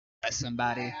by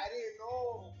somebody. I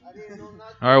didn't know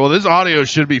nothing. All right, well, this audio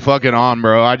should be fucking on,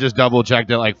 bro. I just double checked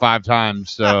it like 5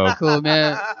 times, so Cool,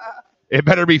 man. it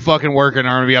better be fucking working or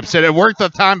I'm gonna be upset. It worked the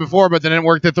time before, but then it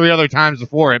worked the 3 other times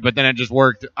before it, but then it just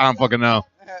worked. I don't fucking know.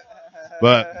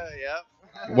 But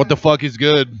Yep. what the fuck is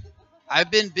good?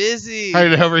 I've been busy. I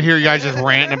over here, you guys just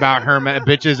ranting about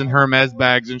bitches and Hermes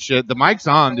bags and shit. The mic's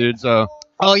on, dude. So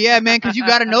Oh yeah, man, because you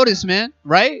gotta notice, man,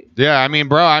 right? yeah, I mean,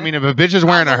 bro. I mean, if a bitch is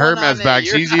wearing a I'm the one Hermes on it. bag,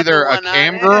 You're she's not either the a one on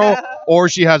cam it. girl or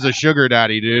she has a sugar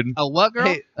daddy, dude. A what girl?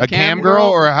 Hey, A cam girl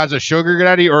or has a sugar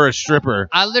daddy or a stripper.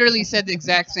 I literally said the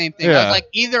exact same thing. I Yeah. was like,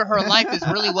 either her life is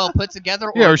really well put together,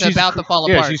 or Yeah, or it's she's about to fall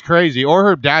Yeah, apart. she's crazy, or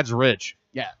her dad's rich.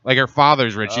 Yeah. Like her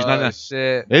father's rich. She's not.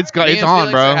 Shit. It's Me it's and on,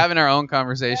 Felix bro. are having our own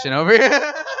conversation over here.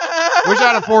 Wish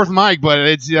I had a 4th mic, but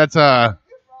that's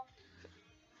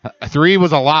 3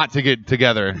 was a lot to get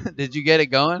together. Did you get it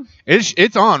going?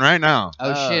 It's on right now.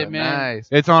 Oh, shit, man. Nice.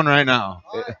 It's on right now.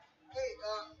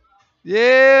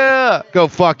 Yeah. Go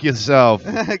fuck yourself.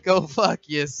 Go fuck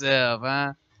yourself,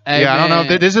 huh? Hey, Yeah, I don't know.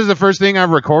 man. This is the first thing I've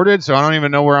recorded, so I don't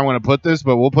even know where I'm going to put this,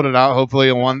 but we'll put it out hopefully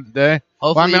in one day.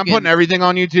 Well, I mean, I'm putting everything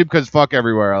on YouTube because fuck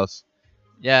everywhere else.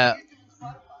 Yeah.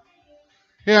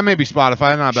 Yeah, maybe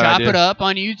Spotify. Not a bad Chop idea. it up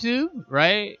on YouTube,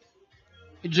 right?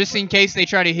 Just in case they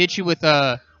try to hit you with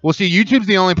a. Well, see, YouTube's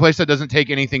the only place that doesn't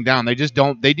take anything down. They just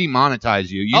don't. They demonetize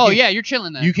you. Yeah, you're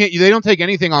chilling then. You can't. They don't take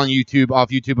anything on YouTube off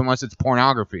YouTube unless it's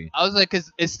pornography. I was like,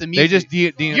 because it's the They music.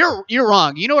 just You're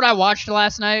wrong. You know what I watched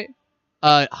last night?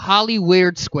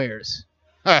 Hollywood Squares.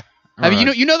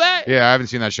 You know that? Yeah, I haven't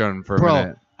seen that show for a Bro.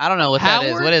 minute. I don't know what that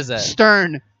is. What is that?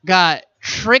 Stern got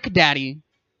Trick Daddy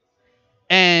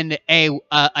and a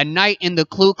night in the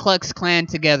Ku Klux Klan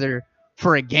together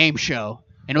for a game show,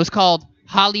 and it was called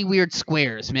Hollywood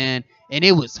Squares, man, and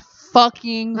it was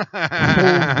fucking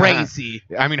crazy.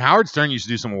 I mean, Howard Stern used to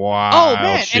do some wild Oh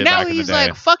man, shit and now back in the he's day.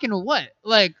 like fucking what?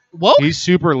 Like woke, He's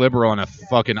super liberal and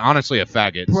honestly a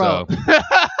faggot. bro.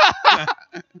 So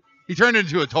he turned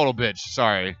into a total bitch.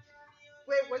 Sorry.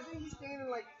 Wait, wasn't he staying in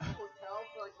like a hotel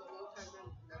for like the whole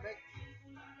pandemic?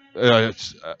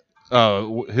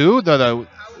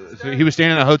 Who? He was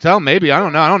staying in a hotel? Maybe. I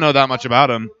don't know. I don't know that much about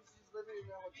him.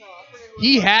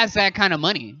 He has that kind of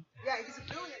money. Yeah, he's a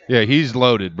billionaire. Yeah, he's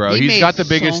loaded, bro. He He's made got the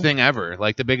biggest so- thing ever.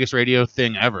 Like the biggest radio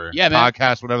thing ever. Yeah, man.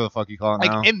 Podcast, whatever the fuck you call it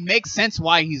now. Like it makes sense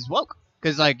why he's woke,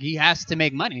 because like he has to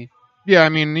make money. Yeah, I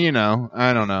mean,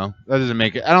 I don't know. That doesn't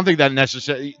make it. I don't think that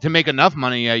necessarily to make enough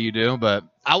money. Yeah, you do, but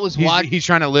I was watching. he's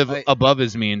trying to live above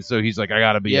his means, so he's like, I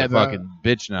gotta be a bro. fucking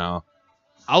bitch now.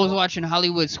 I was watching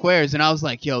Hollywood Squares, and I was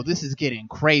like, "Yo, this is getting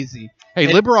crazy."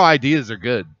 Hey, liberal ideas are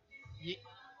good.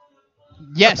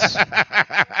 Yes,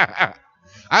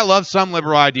 I love some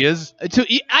liberal ideas.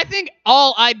 I think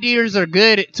all ideas are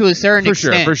good to a certain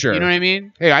extent. For sure. You know what I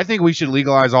mean? Hey, I think we should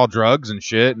legalize all drugs and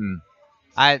shit, and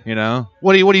I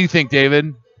what do you think, David?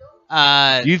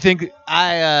 you think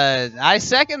I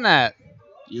second that.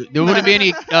 There wouldn't be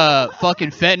any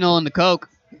fucking fentanyl in the coke.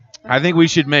 I think we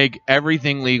should make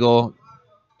everything legal,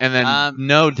 and then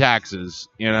no taxes.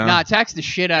 Nah, tax the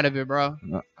shit out of it, bro.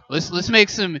 Let's make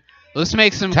some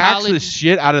tax the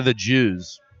shit out of the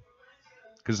Jews,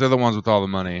 because they're the ones with all the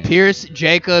money. Pierce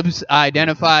Jacobs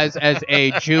identifies as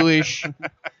a Jewish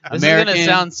This American. is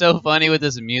gonna sound so funny with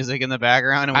this music in the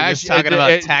background, and we're just talking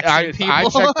about taxing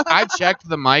people. I checked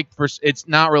the mic for. It's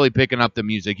not really picking up the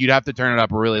music. You'd have to turn it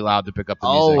up really loud to pick up the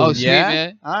music. Oh, sweet, yeah?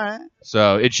 man. All right.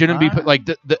 So it shouldn't be like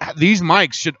these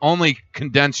mics should only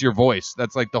condense your voice.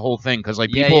 That's like the whole thing, because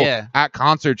like people at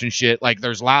concerts and shit, like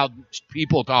there's loud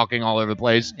people talking all over the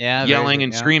place, yelling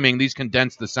and screaming. These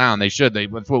condense the sound. They should.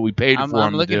 That's what we paid for them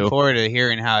I'm to looking do. forward to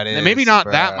hearing how it is. And maybe not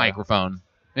that microphone.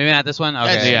 Maybe not this one. Okay.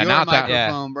 That's Yeah, your not that-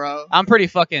 microphone, bro. I'm pretty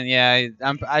fucking I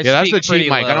That's speak the cheap pretty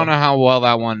mic. low. I don't know how well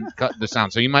that one cut the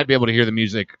sound, so you might be able to hear the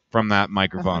music from that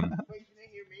microphone. Wait, can they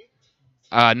hear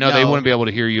me? No, they No. wouldn't be able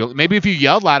to hear you. Maybe if you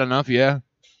yelled loud enough, yeah.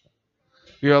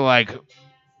 You're like,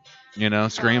 screaming. I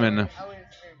wouldn't scream.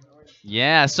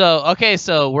 Yeah.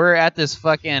 So we're at this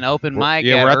fucking open mic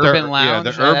Yeah, at we're at Urban the Lounge.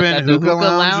 the Urban Hookah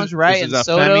Lounge, right This in is a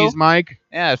Soto. Femi's mic.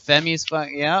 Yeah, Femi's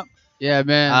yeah. Yeah,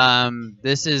 man.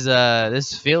 This is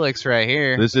Felix right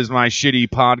here. This is my shitty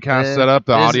podcast setup.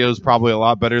 The audio is probably a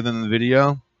lot better than the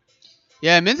video.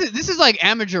 Yeah, man. This is like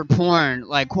amateur porn,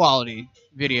 like quality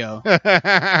video. You know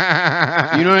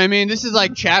what I mean? This is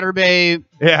like Chatterbait.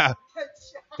 Yeah,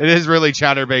 it is really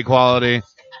Chatterbait quality.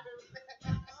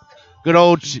 Good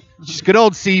old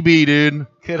CB, dude.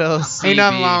 Good old CB. Ain't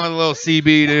nothing wrong with a little CB,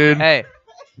 dude. Hey,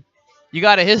 you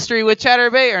got a history with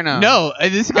Chatterbait or no? No,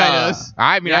 this guy does.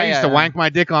 I mean, I used to wank my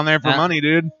dick on there for money,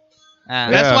 dude.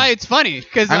 That's why it's funny.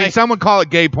 Because I mean, some would call it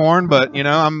gay porn, but you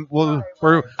know, we're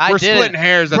splitting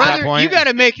hairs at that point. You got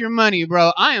to make your money,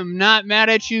 bro. I am not mad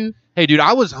at you. Hey, dude,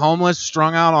 I was homeless,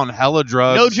 strung out on hella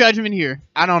drugs. No judgment here.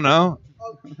 I don't know,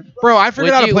 bro. I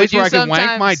figured out a place where I could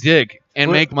wank my dick and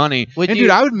make money. And dude,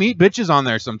 I would meet bitches on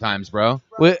there sometimes, bro.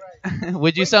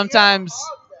 Would you sometimes?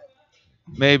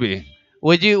 Maybe.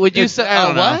 Would you? I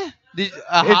don't know. What?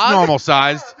 It's normal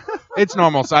sized. It's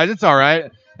normal size. It's all right.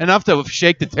 Enough to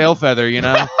shake the tail feather, you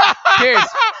know. Pierce.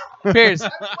 Wait,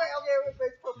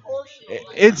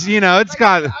 It's it's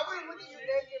got.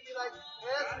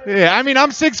 Yeah, I mean,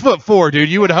 I'm 6'4", dude.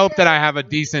 You would hope that I have a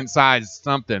decent size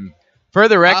something. For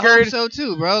the record, I hope so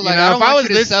too, bro. Like, I don't want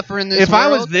you to suffer in this world. If I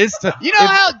was this, you know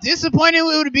how disappointing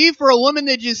it would be for a woman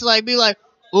to just like be like,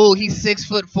 "Oh, he's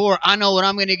 6'4". I know what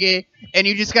I'm gonna get," and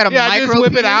you just got a micro. Just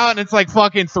whip it out, and it's like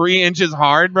fucking 3 inches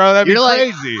hard, bro. That'd be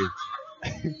crazy.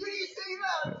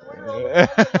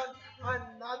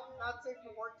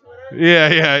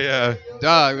 Yeah.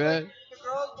 Dog, man.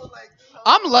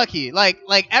 I'm lucky. Like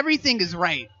everything is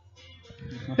right.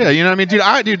 Yeah, you know what I mean,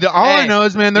 dude. All I know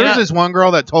is, man, there was this one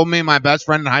girl that told me my best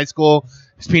friend in high school,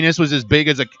 his penis was as big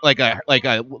as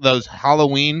those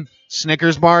Halloween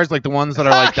Snickers bars, like the ones that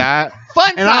are like that.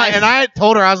 Fun size. And I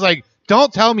told her, I was like,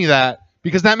 don't tell me that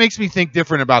because that makes me think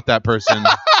different about that person.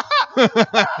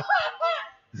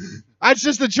 That's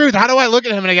just the truth. How do I look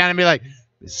at him again and be like,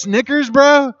 Snickers,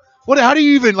 bro? How do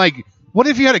you even what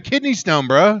if you had a kidney stone,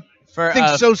 bro?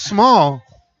 Thing's so small.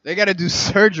 They gotta do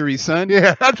surgery, son.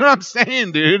 Yeah, that's what I'm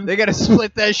saying, dude. They gotta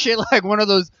split that shit like one of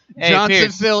those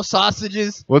Johnsonville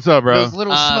sausages. What's up, bro? Those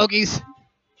little smokies.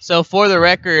 So for the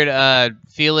record,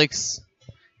 Felix,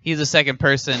 he's the second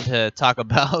person to talk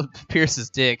about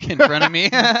Pierce's dick in front of me.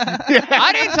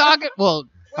 I didn't talk it. Well,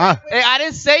 hey, I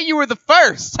didn't say you were the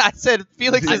first. I said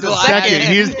Felix is the second.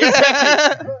 He's the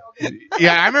second.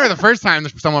 Yeah, I remember the first time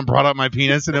someone brought up my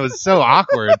penis, and it was so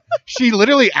awkward. She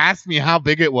literally asked me how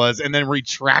big it was, and then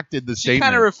retracted the statement. She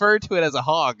kind of referred to it as a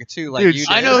hog, too. Like dude, you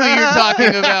did. I know who you're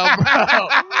talking about, bro.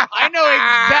 I know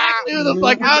exactly who the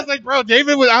fuck. I was like, bro,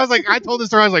 I told this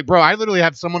story. I was like, bro, I literally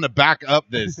have someone to back up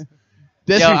this.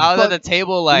 I was at the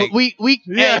table like hey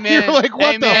man, you're like,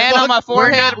 what the man fuck? on my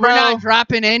forehead, we're not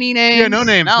dropping any names. Yeah, no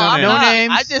names. No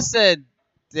names. I just said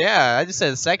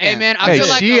the second. Hey man, I feel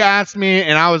like she asked me,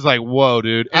 and I was like, whoa,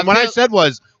 dude. And what I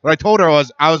told her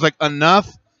was, I was like, enough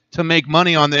to make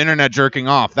money on the internet jerking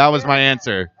off. That was my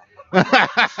answer. And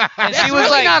she was really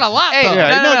like, not a lot. Hey,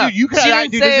 yeah, no, dude, you she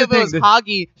didn't say if it was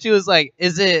hoggy. She was like,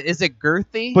 is it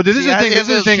girthy? But this is the thing. This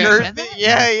is the thing.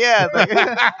 Yeah.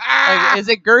 Like, is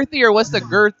it girthy or what's the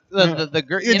girth? The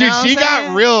girth. Yeah, dude, she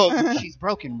got real. She's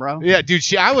broken, bro. Yeah, dude.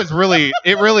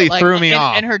 It really threw me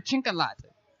off. And her chinkalate.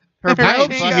 I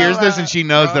hope she hears this and she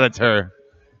knows that it's her.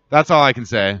 That's all I can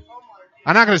say.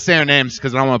 I'm not gonna say her names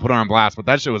because I don't want to put her on blast. But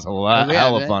that shit was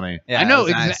hella funny. Yeah, I know.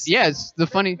 Yeah, it's the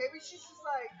funny.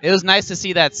 It was nice to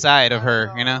see that side of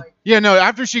her, you know? Yeah, no,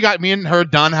 after she got me and her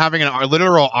done having a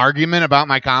literal argument about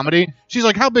my comedy, she's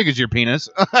like, how big is your penis?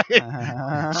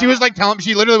 She was like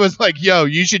she literally was like, yo,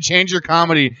 you should change your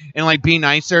comedy and like be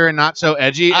nicer and not so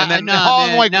edgy. And then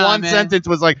one sentence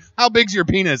was like, how big's your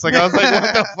penis? Like, I was like,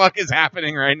 what the fuck is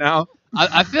happening right now?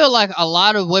 I feel like a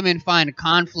lot of women find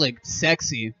conflict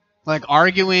sexy. Like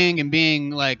arguing and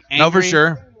being like angry. No, for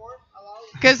sure.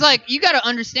 Because, like, you got to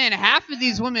understand, half of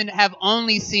these women have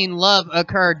only seen love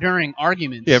occur during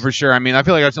arguments. Yeah, for sure. I mean, I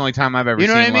feel like that's the only time I've ever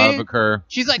seen love occur.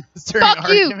 She's like, fuck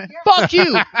you. Fuck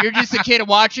you. You're just a kid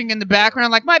watching in the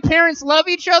background. Like, my parents love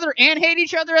each other and hate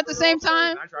each other at the same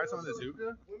time. Can I try some of this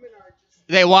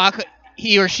hookah?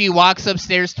 He or she walks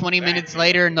upstairs 20 minutes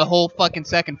later and the whole fucking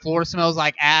second floor smells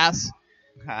like ass.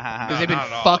 Because they've been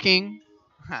fucking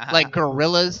like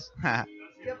gorillas. Yeah,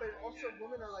 but also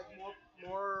women are like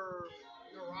more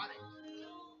neurotic.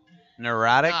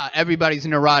 Neurotic? Everybody's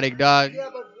neurotic, dog. Yeah,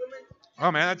 but women.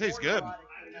 Oh man, that tastes good.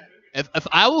 If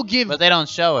I will give, but they don't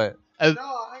show it. Bro,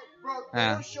 they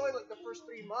don't show it like the first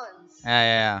 3 months.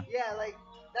 Yeah. Yeah, like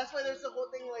that's why there's the whole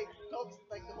thing like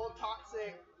the whole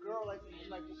toxic girl like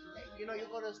you know you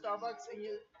go to Starbucks and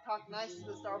you talk nice to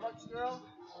the Starbucks girl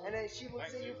and then she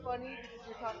looks at you funny because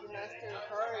you're talking nice to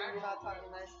her and you're not talking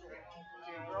nice to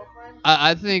your girlfriend.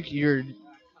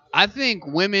 I think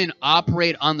women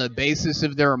operate on the basis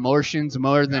of their emotions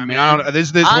more than men. I mean,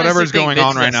 this whatever's going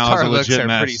on right now is a legit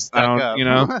mess. I don't,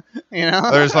 you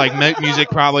know, there's like music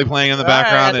probably playing in the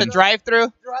background and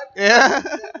drive-through. Yeah,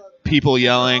 people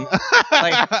yelling.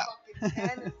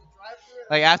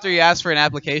 Like after you ask for an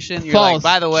application, you're False. Like,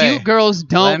 by the way, cute girls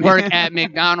don't work at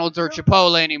McDonald's or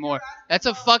Chipotle anymore. That's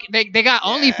a fuck. They got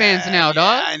OnlyFans now,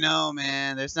 dog. I know,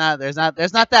 man. There's not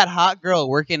that hot girl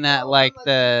working at like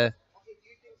the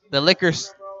The liquor,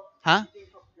 huh?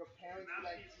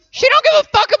 She don't give a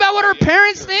fuck about what her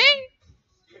parents think.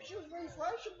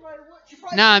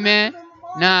 Nah, man.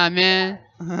 Nah, man.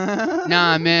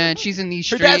 Nah, man. She's in these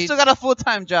Her streets. dad still got a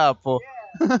full-time job, fool.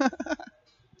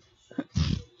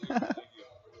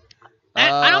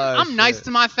 I'm nice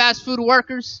to my fast food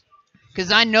workers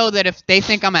because I know that if they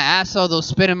think I'm an asshole, they'll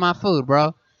spit in my food,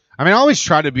 bro. I mean, I always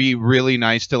try to be really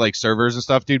nice to like servers and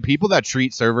stuff, dude. People that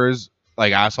treat servers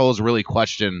like assholes really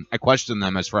question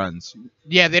them as friends.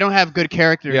 Yeah, they don't have good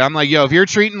character. Yeah, I'm like, yo, if you're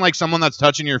treating like someone that's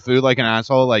touching your food like an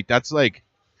asshole, like that's like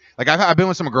I've been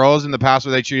with some girls in the past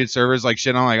where they treated servers like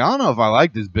shit. I'm like, I don't know if I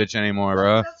like this bitch anymore,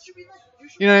 bro.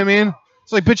 You know what I mean?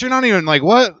 It's like, bitch, you're not even like,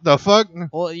 what the fuck?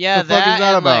 Well, yeah, the fuck is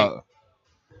that about? Like,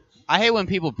 I hate when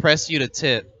people press you to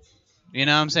tip. You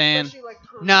know what I'm saying?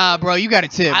 Nah, bro, you got to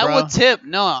tip, bro. I would tip.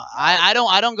 No, I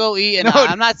don't go eat, and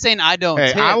I'm not saying I don't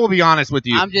tip. I will be honest with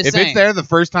you. I'm just if saying. It's there the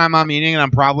first time I'm eating and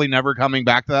I'm probably never coming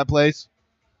back to that place,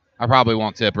 I probably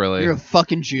won't tip, really. You're a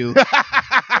fucking Jew.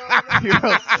 You're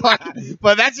a fucking...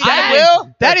 But that's...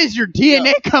 That is your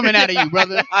DNA coming out of you,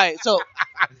 brother. All right, so...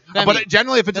 But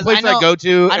generally, if it's a place I go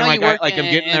to and like I'm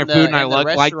getting their food and I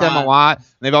like them a lot, and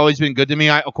they've always been good to me,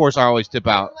 of course I always tip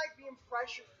out.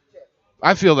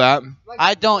 I feel that.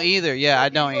 I don't either. Yeah, I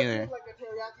don't either. Like a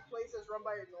teriyaki place that's run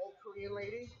by an old Korean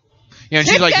lady. Yeah, and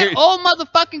she's like, that old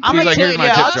motherfucking... She's like, here's my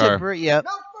tip jar. Yep.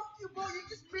 No, fuck you, bro. You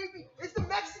just made me. It's the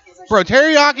Mexicans. Bro,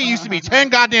 teriyaki used to be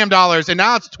 $10 goddamn dollars, and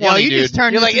now it's 20. Yo, you dude. just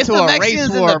turned You're this like, into it's a the race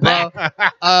Mexicans in war,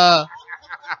 the bro.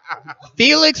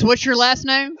 Felix, what's your last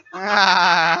name? It's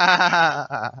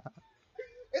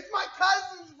my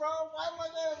cousins, bro. Why am I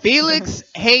there? Felix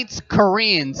hates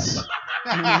Koreans.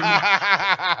 And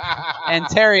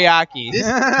teriyaki.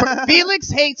 Felix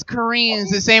hates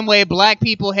Koreans the same way black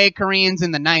people hate Koreans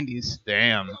in the 90s.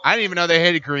 Damn. I didn't even know they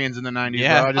hated Koreans in the 90s,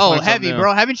 Yeah. bro. I just Oh, learned heavy, something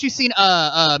bro. Haven't you seen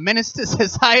Menace to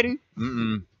Society?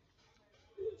 Mm-mm.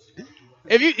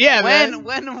 If you, yeah, man.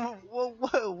 What?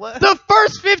 The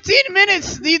first 15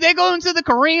 minutes, they go into the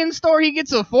Korean store. He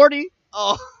gets a 40.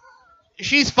 Oh.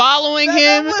 She's following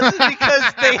him. That wasn't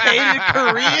because they hated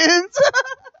Koreans.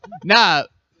 Nah,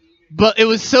 but it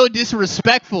was so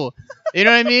disrespectful. You know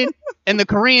what I mean? And the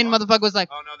Korean motherfucker was like,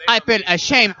 I feel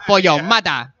ashamed for your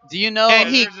mother. Do you know? And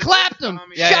he clapped him,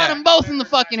 shot them both in the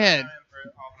fucking head.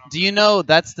 Do you know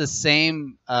that's the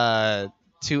same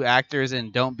two actors in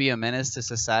Don't Be a Menace to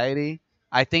Society?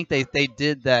 I think they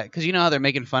did that because you know how they're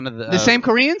making fun of the same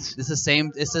Koreans? It's the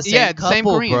same. It's the same. Yeah, couple, same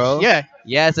Koreans. bro.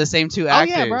 Yeah, it's the same two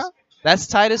actors. Oh yeah, bro. That's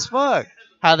tight as fuck.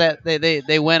 How that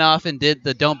they went off and did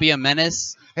the Don't Be a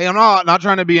Menace. Hey, I'm not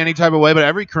trying to be any type of way, but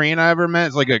every Korean I ever met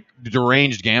is like a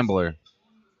deranged gambler.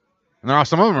 And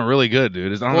some of them are really good,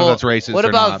 dude. I don't know if that's racist. What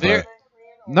about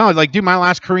No, like, dude, my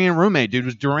last Korean roommate, dude,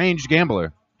 was deranged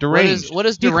gambler. Deranged. What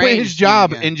is he deranged? quit his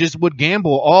job and just would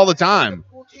gamble all the time.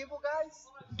 Pool table guys?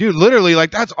 Dude, literally,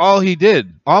 like, that's all he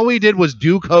did. All he did was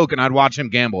do coke, and I'd watch him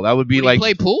gamble. That would be like... He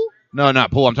play pool? No,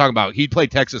 not pool. I'm talking about he'd play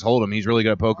Texas Hold'em. He's really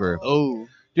good at poker. Oh.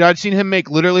 Dude, I'd seen him make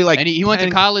literally like... And he went to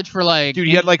college for like... Dude,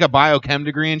 he had like a biochem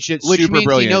degree and shit. Which super means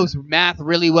brilliant. he knows math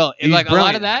really well. He's like brilliant. A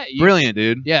lot of that... Brilliant,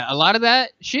 dude. Yeah, a lot of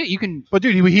that shit you can... But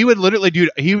dude, he would literally... Dude,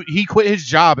 he quit his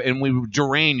job and we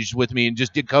deranged with me and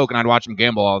just did coke and I'd watch him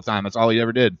gamble all the time. That's all he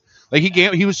ever did. Like,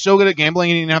 he was so good at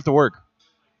gambling and he didn't have to work.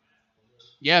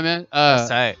 Yeah, man. That's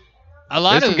tight.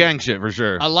 There's some gang shit for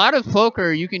sure. A lot of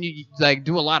poker you can like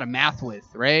do a lot of math with,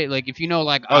 right? Like if you know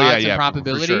like odds and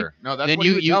probability, for sure. No, that's then what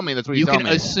you tell me. That's what you tell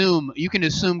me. You can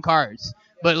assume cards,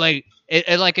 but like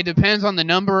it depends on the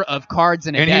number of cards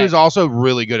in a deck. And he was also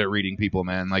really good at reading people,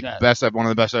 man. Like one of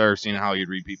the best I've ever seen how he'd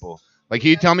read people. Like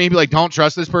he'd tell me, he'd be like, "Don't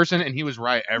trust this person," and he was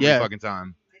right every fucking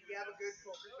time. Did he have a good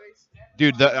poker face?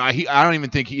 Dude, I don't even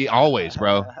think he always,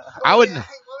 bro.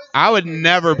 I would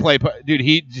never play. Dude,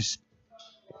 he just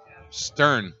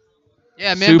stern.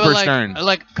 Yeah, man. Super but like, stern.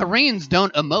 Like Koreans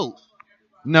don't emote.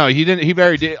 No, he didn't. He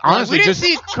very did. Honestly, we didn't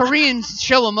see Koreans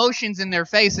show emotions in their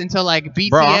face until like BTS.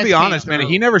 Bro, I'll be honest, man.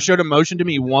 He never showed emotion to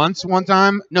me one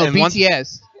time. No,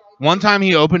 BTS. One time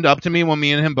he opened up to me when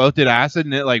me and him both did acid,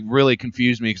 and it like really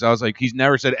confused me because I was like, he's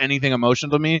never said anything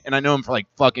emotional to me, and I know him for like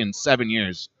fucking 7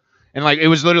 years. And like it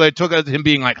was literally, it took him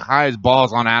being like high as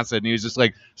balls on acid, and he was just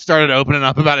like started opening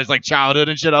up about his like childhood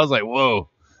and shit. I was like, whoa,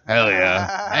 hell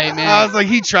yeah. Hey man, I was like,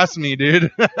 he trusts me,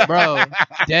 dude. Bro,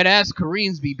 dead ass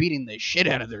Koreans be beating the shit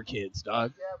out of their kids,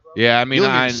 dog. Yeah, I mean,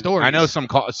 I know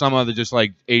some other just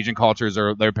like Asian cultures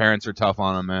or their parents are tough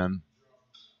on them, man.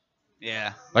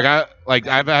 Yeah.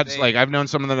 I've known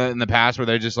some of them in the past where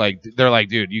they're just like,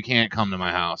 dude, you can't come to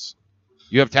my house.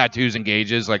 You have tattoos and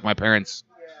gauges, like my parents.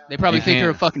 They probably think you're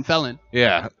a fucking felon.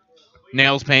 Yeah.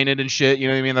 Nails painted and shit, you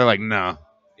know what I mean? They're like, no.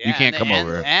 you can't come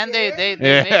over. And they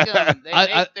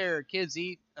make their kids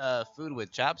eat food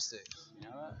with chopsticks. You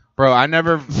know that? Bro, I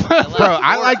never.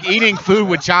 I like eating food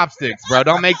with chopsticks, bro.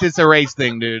 Don't make this a race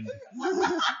thing, dude.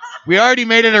 We already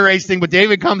made it a race thing, but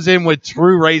David comes in with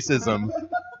true racism.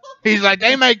 He's like,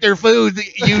 they make their food, they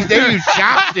use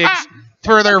chopsticks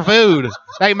for their food.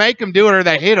 They make them do it or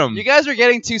they hit them. You guys are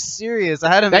getting too serious.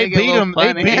 I had to make it a little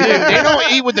funny. They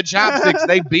don't eat with the chopsticks.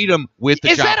 They beat them with the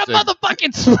chopsticks. Is that a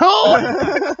motherfucking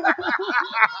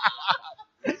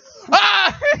spoon?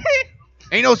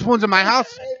 Ain't no spoons in my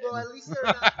house. Hey, bro, at least they're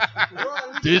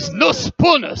not. There's no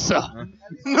spoon, sir.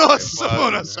 No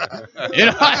spoon, sir. In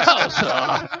my house,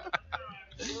 sir.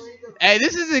 Hey,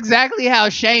 this is exactly how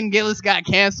Shane Gillis got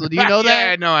canceled. Do you know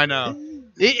that? Yeah, I know.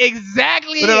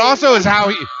 Exactly. But it also is how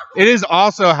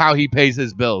he pays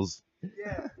his bills.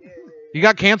 Yeah. He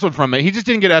got canceled from it. He just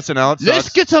didn't get SNL. Let's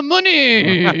get some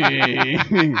money.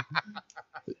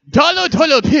 Dollar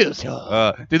pills.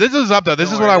 Dude, this is up though.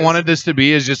 This is what I wanted this to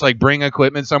be. Is just like bring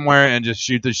equipment somewhere and just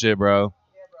shoot the shit, bro.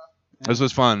 This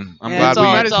was fun. I'm glad we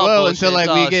might as well until like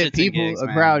we get people, a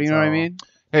crowd. You know what I mean?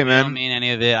 Hey man, I don't mean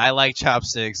any of it. I like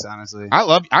chopsticks, honestly.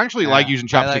 I actually like using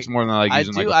chopsticks more than I like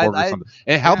using like a fork or something.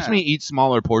 It helps me eat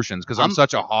smaller portions because I'm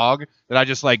such a hog that I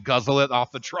just like guzzle it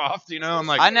off the trough. You know, I'm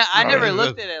like I never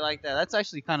looked at it like that. That's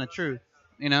actually kind of true.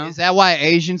 You know, is that why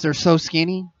Asians are so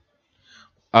skinny?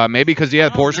 Maybe because he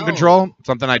had portion control,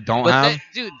 something I don't have.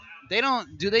 Dude, they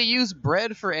don't. Do they use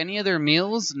bread for any of their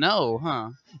meals? No, huh?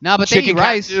 No, but Chicken they eat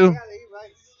rice. too. Yeah, they eat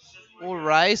rice. Well,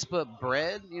 rice, but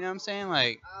bread. You know what I'm saying?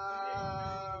 Like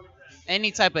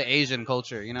any type of Asian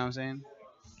culture. You know what I'm saying?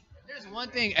 There's one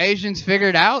thing Asians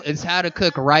figured out is how to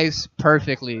cook rice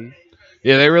perfectly.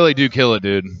 Yeah, they really do kill it,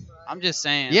 dude. I'm just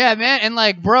saying. Yeah, man, and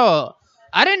like, bro,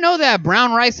 I didn't know that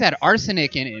brown rice had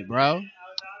arsenic in it, bro.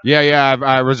 Yeah.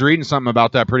 I was reading something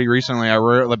about that pretty recently.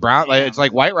 It's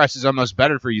like white rice is almost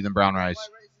better for you than brown rice.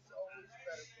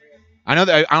 I know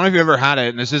that. I don't know if you've ever had it,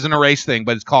 and this isn't a race thing,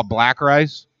 but it's called black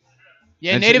rice.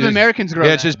 Yeah, Native Americans grow.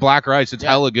 Yeah, it's just black rice. It's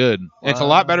hella good. It's a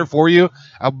lot better for you.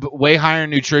 Way higher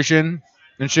nutrition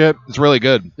and shit. It's really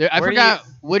good. I forgot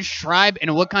which tribe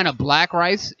and what kind of black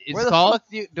rice it's Where the called.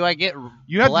 fuck do I get?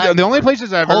 The only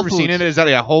places I've ever seen it is at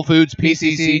Whole Foods,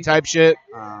 PCC type shit.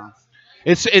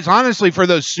 It's honestly for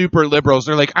those super liberals.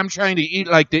 They're like, I'm trying to eat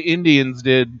like the Indians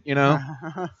did, you know?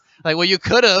 Like, well, you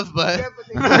could have, but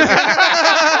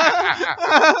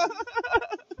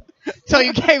So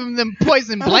you gave them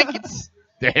poison blankets.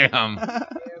 Damn.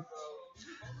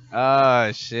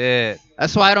 Oh shit!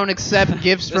 That's why I don't accept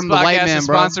gifts from the white man, is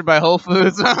bro. Sponsored by Whole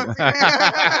Foods. Better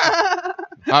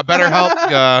Help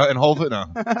and Whole Foods. No.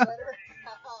 Better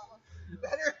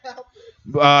help.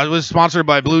 It was sponsored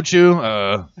by Blue Chew.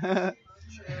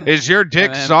 Is your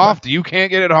dick soft? You can't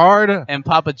get it hard? And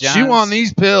Papa John's. Chew on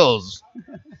these pills.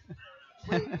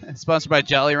 Sponsored by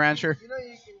Jolly Rancher. You know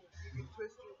you can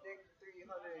twist your dick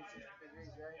 360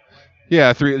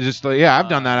 degrees, right? Yeah, I've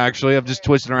done that actually. I've just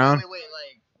twisted around. Wait,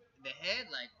 like the head,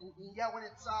 like Yeah, when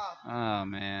it's soft. Oh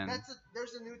man.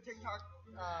 There's a new TikTok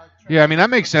trend. Yeah, I mean that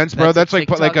makes sense, bro. That's like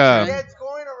TikTok Yeah, a. it's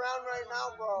going around right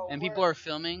now, bro. And people are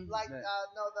filming. like between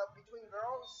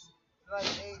girls. Like,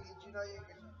 hey, did you know you can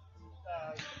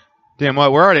Damn,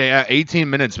 what? We're already at 18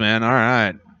 minutes, man. All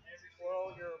right.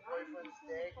 twirl your boyfriend's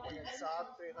dick when it's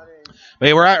soft 300?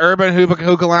 Hey, we're at Urban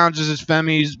Hookah Lounge. This is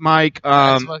Femi's mic.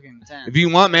 That's fucking intense. If you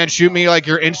want, man, shoot me like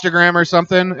your Instagram or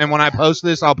something, and when I post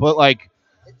this, I'll put like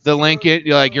the link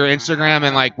like your Instagram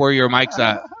and like where your mic's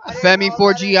at. Femi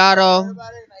Forgiato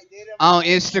on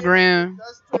Instagram.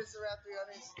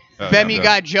 Femi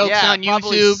got jokes on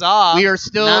probably YouTube. soft, We are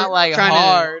still not like trying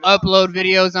hard. to upload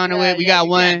videos onto it. We got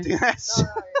one.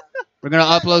 We're gonna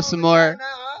upload some more.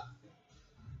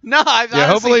 No, I've Yeah,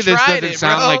 hopefully this tried doesn't it,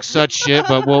 sound bro. like such shit,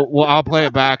 but I'll play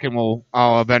it back and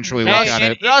I'll eventually look at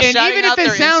it. They're all And shouting even if out it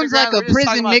their sounds Instagram, like a we're just prison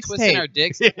talking about twisting mixtape. our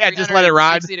dicks Yeah, just let it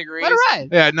ride. 360 degrees. Let it ride.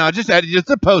 Yeah, no, just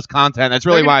to post content. That's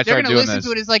really why I They're started gonna doing listen this.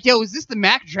 to it. It's like, yo, is this the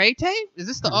Mac Dre tape? Is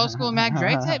this the old school Mac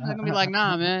Dre tape? They're gonna be like,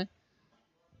 nah, man.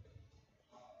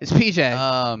 It's PJ.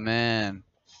 Oh man,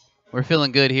 we're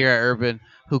feeling good here at Urban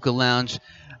Hookah Lounge,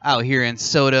 out here in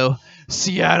Soto,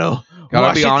 Seattle.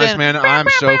 Gotta be honest, Washington. man. I'm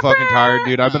so fucking tired,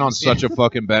 dude. I've been on such a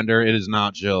fucking bender. It is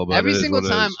not chill, but Every it is single what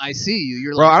it time is. I see you,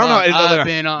 you're Bro, like, I don't know. "Fuck, I've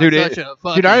been on dude, such a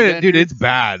fucking dude, bender." it's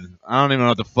bad. I don't even know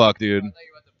what the fuck, dude.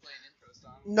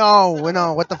 No,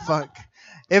 what the fuck?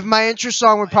 If my intro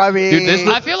song would probably Dude, this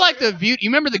I feel like you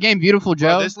remember the game Beautiful Joe?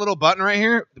 Bro, this little button right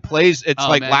here plays. It's Oh,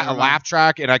 like man, a never mind. laugh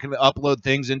track, and I can upload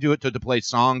things into it to play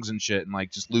songs and shit, and like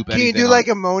just loop can anything. you do on like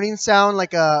it. a moaning sound,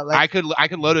 like a I could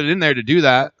load it in there to do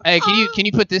that. Hey, can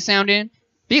you put this sound in?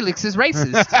 Felix is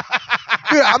racist.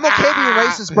 Dude, I'm okay being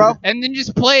racist, bro. And then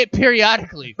just play it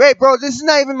periodically. Wait, bro, this is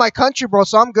not even my country, bro,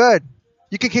 so I'm good.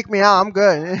 You can kick me out. I'm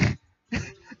good.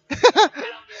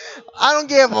 I don't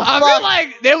give a fuck. I feel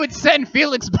like they would send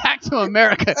Felix back to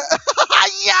America.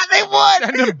 Yeah, they would.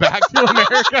 Send him back to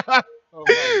America. Oh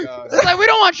my god. It's like, we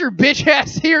don't want your bitch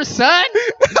ass here, son.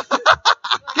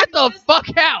 Get the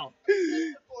fuck out.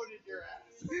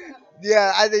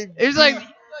 Yeah, I think. It's like,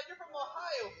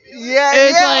 Yeah,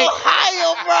 It's yeah, like-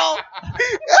 Ohio, bro.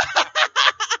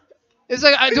 it's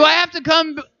like, do I have to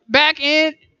come back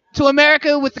in to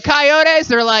America with the Coyotes?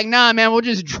 They're like, nah, man, we'll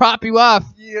just drop you off.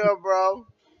 Yeah, bro.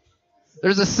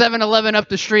 There's a 7-Eleven up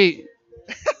the street.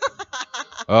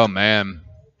 Oh man,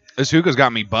 this hookah's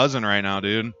got me buzzing right now,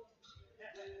 dude.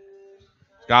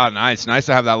 God, nice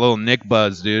to have that little Nick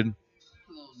buzz, dude.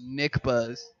 Nick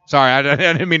Buzz. Sorry, I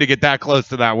didn't mean to get that close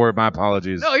to that word. My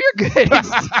apologies. No, you're good.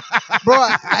 Bro,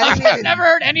 I didn't I've even, never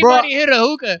heard anybody hit a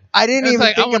hookah. I didn't It's even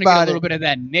like, I think want to get a about little it. bit of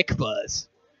that Nick Buzz.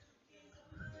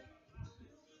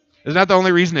 Isn't that the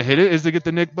only reason to hit it? Is to get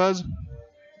the Nick buzz?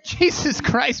 Jesus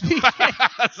Christ,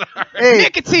 BK. Sorry. Hey,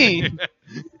 Nicotine.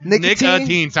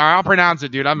 Nicotine. Sorry, I'll pronounce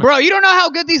it, dude. Bro, you don't know how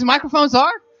good these microphones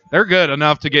are? They're good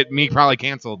enough to get me probably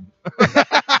canceled.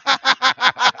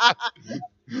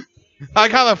 I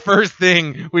like how the first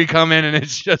thing we come in and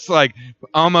it's just like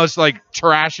almost like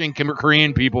trashing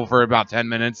Korean people for about 10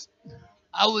 minutes.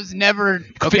 I was never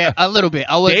okay. A little bit.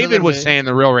 I was. David was saying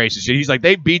the real racist shit. He's like,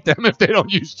 they beat them if they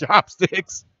don't use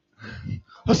chopsticks.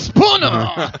 a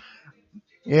spooner.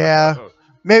 yeah.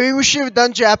 Maybe we should have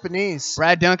done Japanese.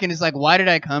 Brad Duncan is like, why did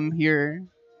I come here?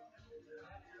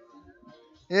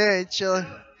 Yeah, chilling.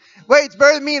 Wait, it's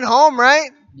better than being home,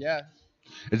 right? Yeah.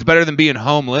 It's better than being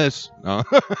homeless. No.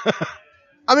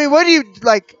 I mean, what do you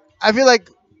like? I feel like,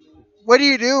 what do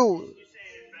you do?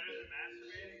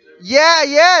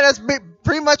 Yeah, that's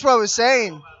pretty much what I was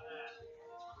saying.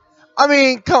 I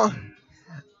mean, come.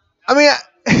 I mean,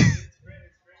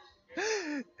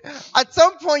 at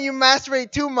some point you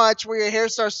masturbate too much where your hair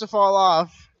starts to fall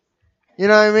off. You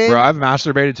know what I mean? Bro, I've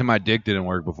masturbated till my dick didn't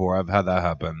work before. I've had that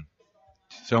happen.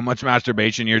 So much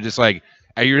masturbation, you're just like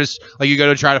you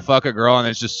go to try to fuck a girl and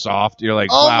it's just soft. You're like,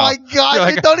 oh wow. my god, You're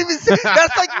like, dude, don't even say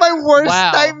that's like my worst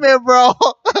Wow. nightmare, bro.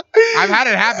 I've had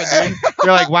it happen, dude.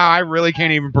 You're like, wow, I really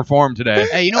can't even perform today.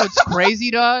 Hey, you know what's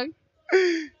crazy, dog?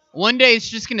 One day it's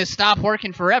just gonna stop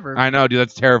working forever. I know, dude.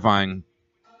 That's terrifying.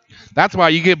 That's why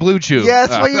you get Blue Chew. Yeah,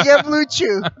 that's why you get Blue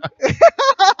Chew.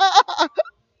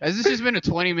 Has this just been a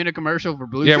 20-minute commercial for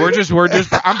Blue? Yeah, Chew? we're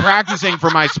just. I'm practicing for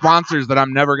my sponsors that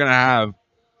I'm never gonna have.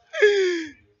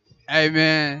 Hey,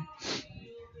 man.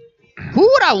 Who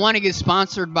would I want to get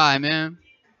sponsored by, man?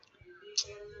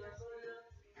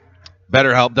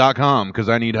 BetterHelp.com because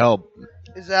I need help.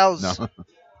 Is that No.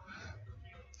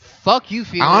 Fuck you,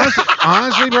 Felix.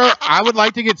 Honestly, bro, I would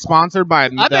like to get sponsored by.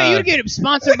 I bet you'd get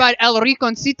sponsored by El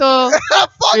Riconcito,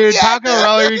 Fuck Dude, yeah, Taco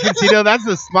Bell Riconcito, that's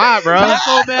the spot, bro.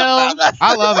 Taco Bell.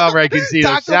 I love El Riconcito.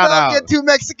 Taco Shout Bell out. get 2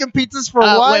 Mexican pizzas for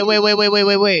what?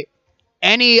 Wait.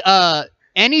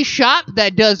 Any shop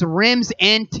that does rims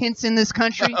and tints in this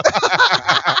country?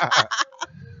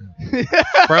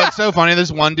 Bro, it's so funny.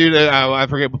 This one dude, I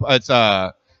forget. It's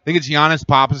I think it's Giannis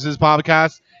Pappas'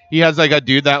 podcast. He has like a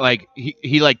dude that like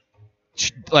he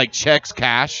checks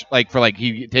cash like for like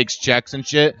he takes checks and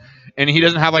shit, and he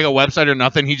doesn't have like a website or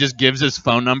nothing. He just gives his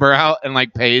phone number out and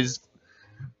like pays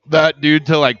that dude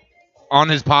to like on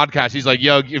his podcast. He's like,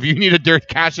 yo, if you need a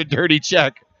dirty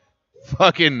check,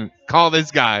 fucking call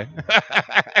this guy.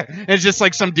 It's just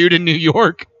like some dude in New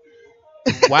York.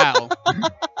 Wow.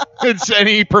 And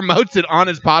he promotes it on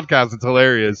his podcast. It's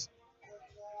hilarious.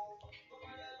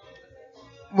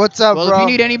 What's up, Well, bro? if you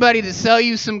need anybody to sell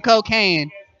you some cocaine,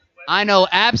 I know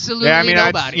absolutely Yeah, I mean,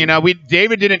 nobody.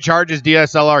 David didn't charge his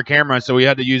DSLR camera, so we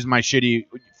had to use my shitty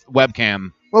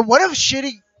webcam. well, what if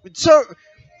shitty? So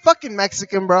fucking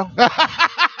Mexican, bro.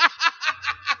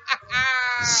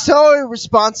 So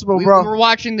irresponsible, we bro. were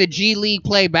watching the G League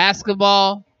play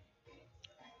basketball.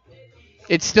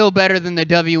 It's still better than the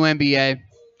WNBA.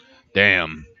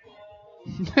 Damn.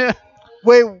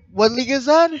 Wait, what league is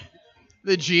that?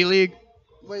 The G League.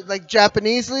 Wait, like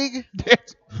Japanese league?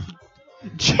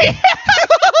 Jesus.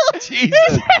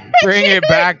 Bring it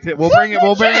back. We'll bring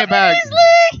it back.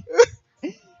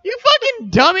 You fucking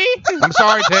dummy! I'm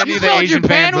sorry to any You of the spelled Asian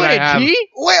Japan fans that I with a have. G?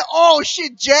 Wait, oh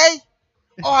shit, Jay.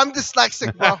 Oh, I'm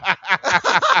dyslexic, bro.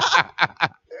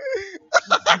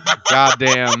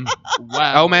 Goddamn.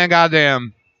 Wow. Oh man,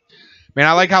 goddamn. Man,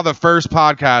 I like how the first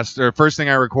podcast or first thing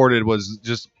I recorded was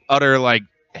just utter like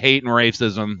hate and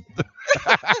racism.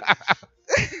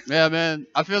 Yeah, man.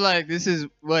 I feel like this is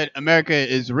what America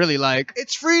is really like.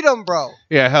 It's freedom, bro.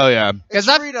 Yeah, hell yeah. Because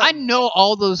I know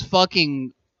all those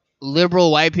fucking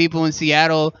liberal white people in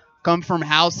Seattle come from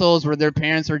households where their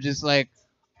parents are just like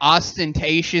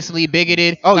ostentatiously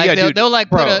bigoted. Oh like, yeah, they'll, dude. They'll like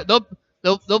bro. put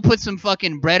they'll put some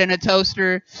fucking bread in a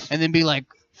toaster and then be like,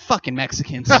 fucking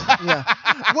Mexicans. Yeah.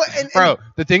 Bro,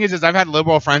 the thing is I've had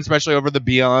liberal friends, especially over the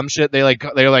BLM shit. They're like,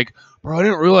 bro, I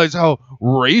didn't realize how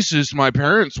racist my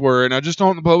parents were, and I just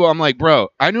don't. Blah, blah. I'm like, bro,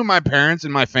 I knew my parents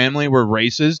and my family were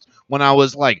racist when I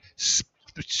was like, as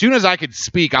soon as I could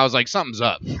speak, I was like, something's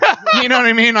up. You know what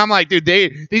I mean? I'm like, dude,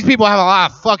 these people have a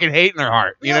lot of fucking hate in their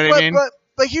heart. You know what I mean?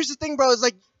 But here's the thing, bro. Is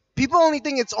like people only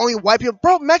think it's only white people,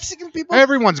 bro. Mexican people.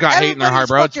 Everyone's got hate in their heart,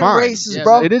 bro. It's fine. Racist,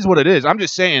 bro. It is what it is. I'm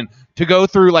just saying, to go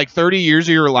through like 30 years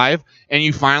of your life and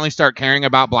you finally start caring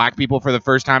about black people for the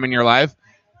first time in your life,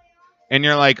 and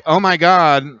you're like, oh my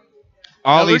god,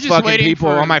 all these fucking people,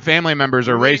 all my family members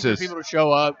are racist. For people to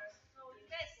show up.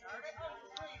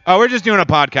 Oh, we're just doing a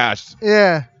podcast.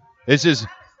 Yeah. This is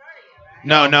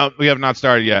no, we have not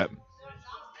started yet.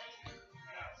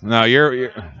 No,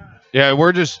 you're yeah,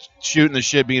 we're just shooting the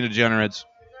shit, being degenerates.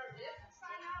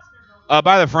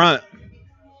 By the front. Mind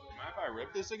if I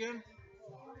rip this again?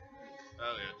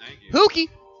 Oh yeah, thank you.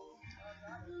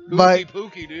 Pookie.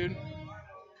 Pookie, dude.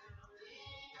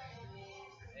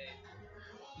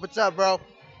 What's up, bro?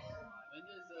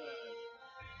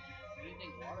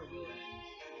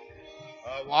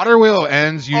 Water wheel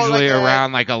ends usually like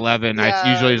around like 11.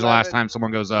 Yeah, usually is the 11. last time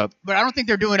someone goes up. But I don't think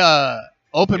they're doing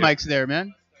open mics there,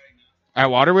 man. At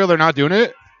Water wheel, they're not doing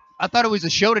it? I thought it was a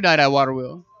show tonight at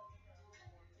Waterwheel.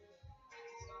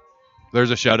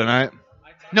 There's a show tonight?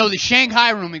 No, the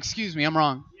Shanghai room. Excuse me, I'm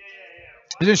wrong.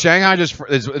 Isn't Shanghai just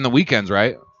is in the weekends,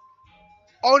 right?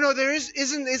 Oh no, there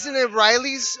isn't it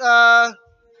Riley's?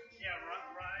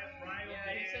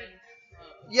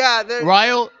 Yeah, there.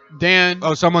 Ryle, Dan.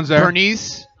 Oh, someone's there.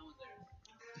 Bernice.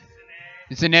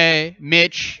 Zane,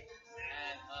 Mitch.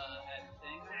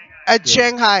 At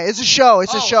Shanghai, it's a show.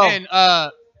 It's a show. And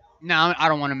no, I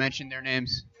don't want to mention their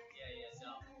names.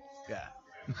 Yeah.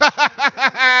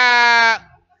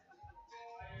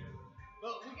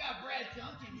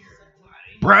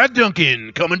 Brad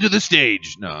Duncan coming to the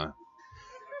stage. No.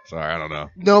 Sorry, I don't know.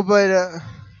 No, but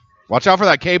watch out for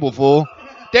that cable, fool.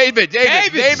 David,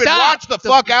 watch the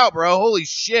fuck out, bro. Holy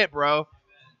shit, bro.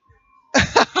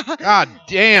 God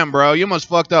damn, bro. You almost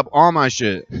fucked up all my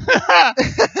shit.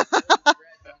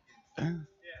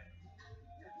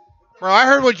 Bro, I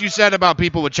heard what you said about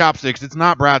people with chopsticks. It's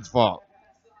not Brad's fault.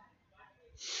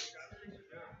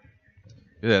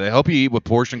 Yeah, they help you eat with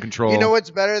portion control. You know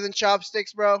what's better than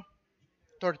chopsticks, bro?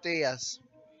 Tortillas.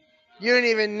 You don't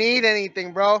even need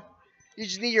anything, bro. You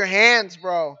just need your hands,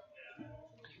 bro.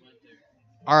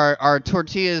 Are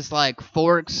tortillas like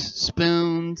forks,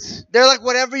 spoons? They're like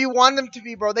whatever you want them to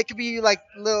be, bro. They could be like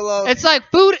little. It's like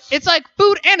food. It's like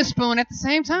food and a spoon at the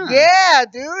same time. Yeah,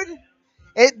 dude.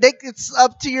 It's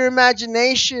up to your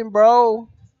imagination, bro.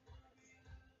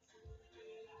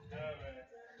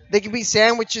 They can be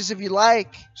sandwiches if you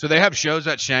like. So they have shows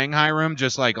at Shanghai Room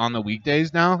just like on the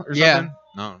weekdays now or something? Yeah.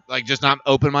 No, like just not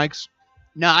open mics?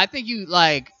 No, I think you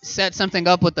like set something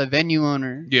up with the venue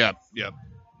owner. Yep.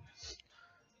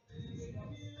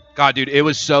 God, dude, it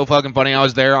was so fucking funny. I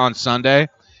was there on Sunday,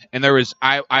 and there was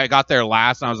I got there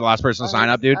last, and I was the last person to sign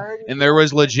up, dude. And there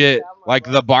was legit like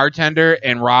the bartender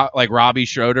and Robbie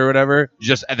Schroeder or whatever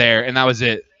just there, and that was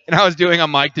it. And I was doing a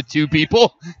mic to 2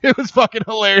 people. It was fucking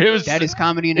hilarious. That is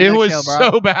comedy in a nutshell, bro. It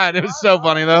was so bad. It was so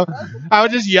funny though. I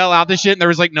would just yell out the shit, and there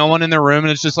was like no one in the room,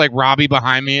 and it's just like Robbie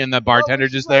behind me and the bartender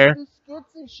just there.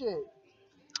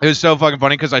 It was so fucking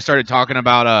funny because I started talking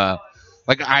about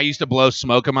like I used to blow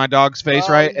smoke in my dog's face,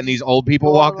 right? And these old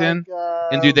people walked in,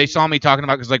 and dude, they saw me talking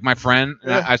about because like my friend,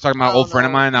 I was talking about an old friend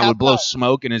of mine that would blow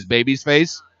smoke in his baby's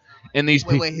face, and these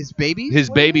wait, his baby? His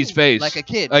baby's face, like a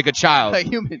kid, like a child, a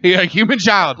human, a human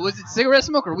child. Was it cigarette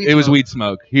smoke or weed? It was weed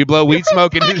smoke. He'd blow weed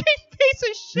smoke in his piece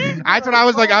of shit. That's what I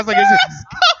was like. I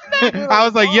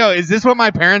was like, yo, is this what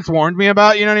my parents warned me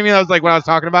about? You know what I mean? That was like what I was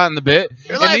talking about in the bit.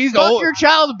 You're and like, these fuck your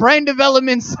child's brain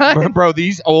development, son. Bro,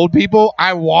 these old people,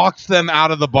 I walked them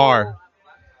out of the bar.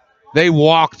 They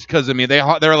walked because of me. They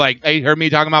were like, they heard me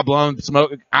talking about blowing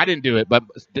smoke. I didn't do it, but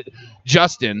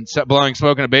Justin blowing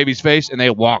smoke in a baby's face, and they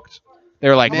walked. They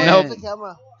were like, nope,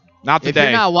 not today. If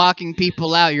you're not walking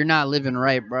people out, you're not living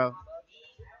right, bro.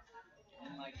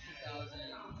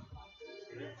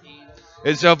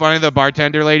 It's so funny. The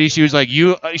bartender lady, she's like,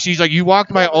 you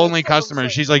walked my only customer.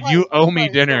 She's like, you owe me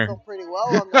dinner.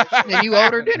 And you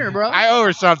owed her dinner, bro. I owe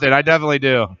her something. I definitely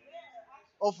do.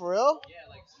 Oh, for real?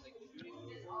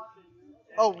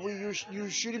 Oh, you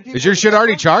shooting people? Is your shit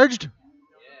already charged?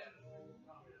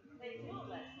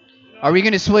 Are we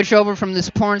gonna switch over from this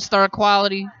porn star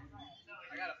quality?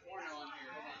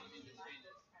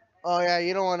 Oh yeah,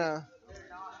 you don't wanna.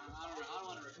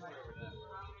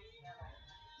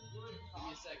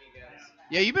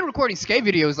 Yeah, you've been recording skate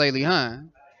videos lately, huh?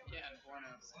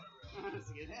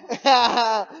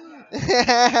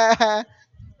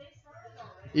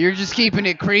 You're just keeping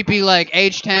it creepy like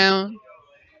H-Town.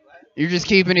 You're just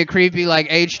keeping it creepy like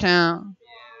H-Town.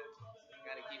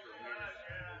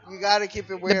 You gotta keep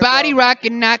it weird. The body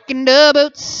rocking, knocking the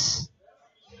boots.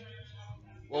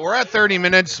 Well, we're at 30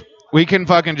 minutes. We can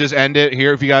fucking just end it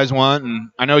here if you guys want. And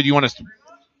I know you want to.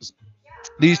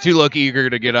 These two look eager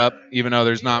to get up, even though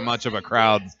there's not much of a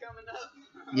crowd.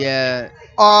 Yeah.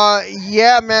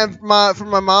 Yeah, man. From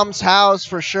my mom's house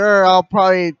for sure. I'll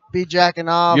probably be jacking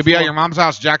off. You'll be at your mom's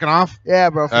house jacking off? Yeah,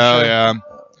 bro. For Oh sure. yeah.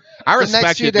 I The next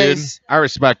respect few it, dude. days. I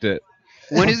respect it.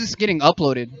 When is this getting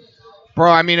uploaded? Bro,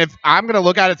 I mean, if I'm going to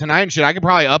look at it tonight and shit, I could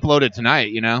probably upload it tonight,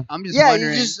 you know? I'm just Yeah,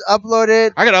 wondering. you just upload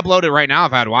it. I could upload it right now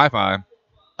if I had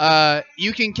Wi-Fi.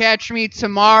 You can catch me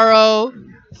tomorrow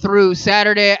through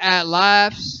Saturday at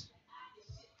Laughs.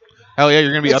 Hell yeah,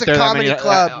 you're going to be It's up a there comedy that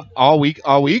many, club. all week?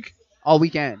 All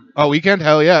weekend. Oh, weekend?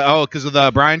 Hell yeah. Oh, because of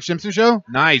the Brian Simpson show?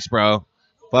 Nice, bro.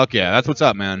 Fuck yeah. That's what's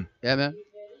up, man. Yeah, man.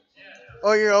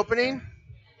 Oh, you're opening?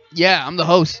 Yeah, I'm the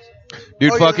host.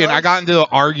 Dude, Oh, fucking, you're I got into an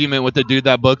argument with the dude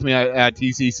that booked me at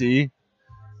TCC.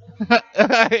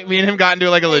 Me and him got into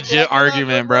like a legit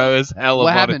argument, bro. It was hella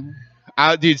What funny.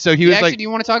 happened? Dude, so he was Actually, like, do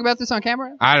you want to talk about this on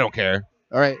camera? I don't care.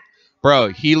 All right. Bro,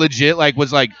 he legit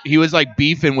was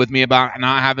beefing with me about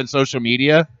not having social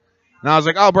media. And I was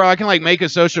like, oh, bro, I can like make a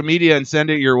social media and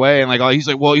send it your way. And like, he's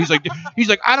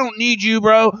like, I don't need you,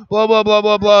 bro. Blah, blah, blah,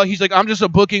 blah, blah. He's like, I'm just a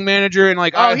booking manager. And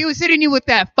like, He was hitting you with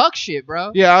that fuck shit,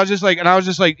 bro. yeah, I was just like, and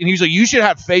he was like, you should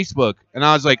have Facebook. And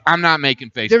I was like, I'm not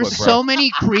making Facebook, There's bro. so many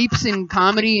creeps in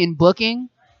comedy and booking.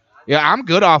 Yeah, I'm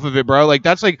good off of it, bro. Like,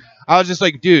 that's like, I was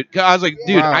like, dude, Wow.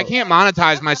 I can't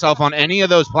monetize myself on any of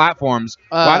those platforms.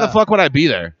 Why the fuck would I be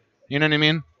there? You know what I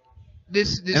mean?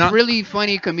 This really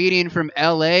funny comedian from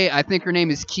LA, I think her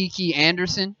name is Kiki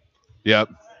Anderson, Yep.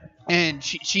 and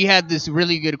she had this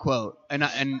really good quote, and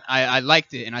I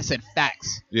liked it, and I said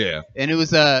facts, Yeah. and it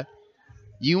was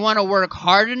you want to work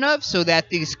hard enough so that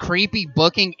these creepy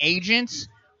booking agents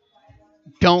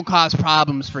don't cause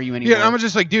problems for you anymore. Yeah, I'm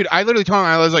just like, dude, I literally told him,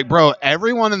 I was like, bro,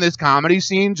 everyone in this comedy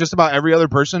scene, just about every other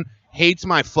person, hates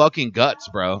my fucking guts,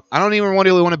 bro. I don't even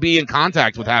really want to be in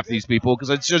contact with half these people because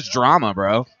it's just drama,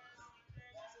 bro.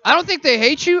 I don't think they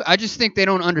hate you. I just think they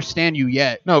don't understand you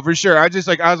yet. No, for sure. I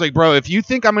was like, bro, if you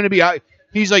think I'm gonna be out,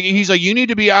 he's like, you need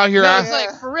to be out here. No, it's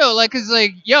like for real, like, cause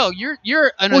like, yo, you're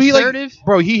an assertive.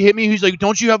 Bro, he hit me. He's like,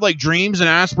 don't you have like dreams and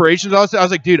aspirations? I was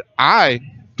like, dude, I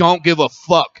don't give a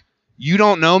fuck. You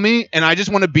don't know me, and I just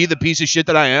want to be the piece of shit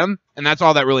that I am, and that's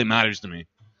all that really matters to me.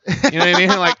 You know what I mean?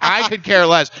 Like, I could care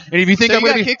less. And if you think So I'm you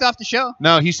gonna got be kicked off the show?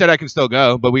 No, he said I can still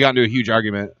go, but we got into a huge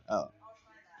argument. Oh.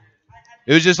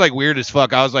 It was just like weird as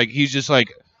fuck. I was like, he's just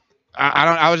like,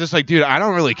 I was just like, dude, I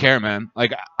don't really care, man.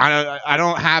 Like, I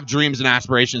don't have dreams and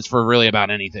aspirations for really about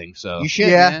anything. So You should,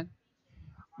 Yeah. man.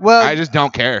 Well, I just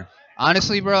don't care.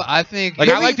 Honestly, bro, I think Like,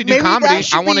 I like to do maybe comedy. that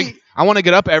should I want to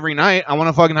get up every night. I want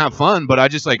to fucking have fun, but I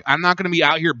just like, I'm not gonna be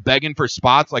out here begging for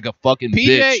spots like a fucking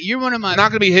PJ, bitch. you're one of my. I'm not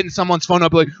gonna be hitting someone's phone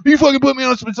up like, you fucking put me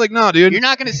on. It's like, no, dude. You're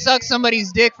not gonna suck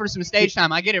somebody's dick for some stage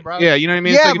time. I get it, bro. Yeah, you know what I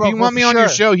mean? Yeah, It's like, bro, if you want for me on your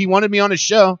sure. show, he wanted me on his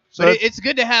show. So But it's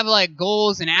good to have like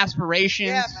goals and aspirations.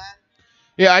 yeah, man.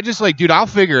 yeah, I just like, dude, I'll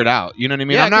figure it out. You know what I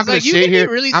mean? Yeah, I'm not 'cause, gonna like, you sit can be here.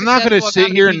 really I'm not gonna successful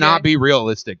sit here and comedy not DJ. be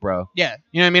realistic, bro. Yeah.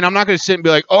 You know what I mean? I'm not gonna sit and be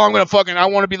like, oh, I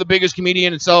want to be the biggest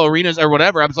comedian and sell arenas or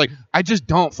whatever. I was like, I just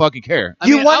don't fucking care. I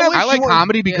mean, wanna- wish I like you were-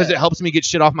 comedy because yeah. it helps me get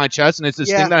shit off my chest, and it's this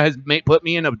Yeah. thing that has put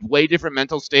me in a way different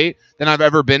mental state than I've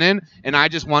ever been in, and I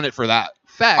just want it for that.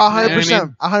 Facts. A man.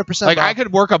 100%. 100%. Like, bro. I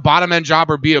could work a bottom end job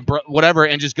or be whatever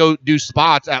and just go do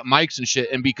spots at mics and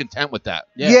shit and be content with that.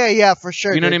 Yeah, for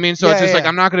sure. You know what I dude. mean? So Yeah, it's just like, yeah.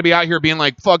 I'm not going to be out here being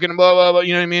like fucking blah, blah, blah.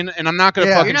 You know what I mean? And I'm not going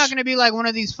to Yeah. fucking. You're not gonna be like one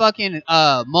of these fucking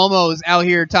momos out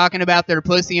here talking about their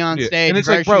pussy on Yeah. stage, And it's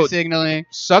like, virtue bro, signaling.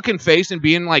 Sucking face and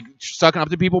being like sucking up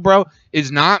to people, bro,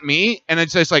 is not me. And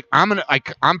it's just like, I'm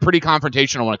pretty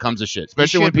confrontational when it comes to shit,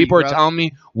 especially when should be, people are bro. telling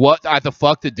me what the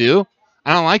fuck to do.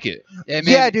 I don't like it. Yeah, man.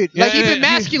 Yeah, dude. Yeah, Like, keep yeah, it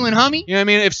masculine, homie. You know what I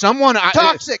mean? If someone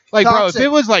Toxic. like, bro, Toxic. if it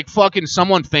was like fucking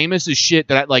someone famous as shit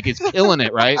that like is killing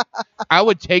it, right? I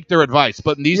would take their advice.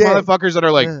 But these Yeah. motherfuckers that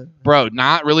are like, Yeah. bro,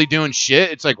 not really doing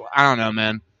shit. It's like, I don't know,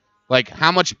 man. Like,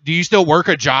 how much do you still work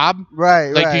a job?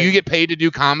 Right, Like, right. do you get paid to do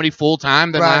comedy full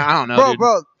time? Then Right. I don't know, bro, dude.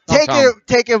 bro.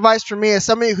 take advice from me as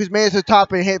somebody who's made it to the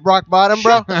top and hit rock bottom,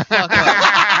 bro. Shut the fuck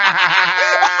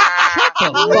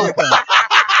up.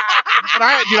 But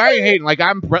I ain't hating. Like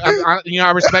I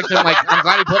respect him. Like I'm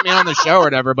glad he put me on the show or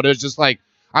whatever. But it was just like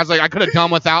I was like I could have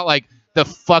done without like the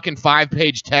fucking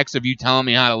 5-page text of you telling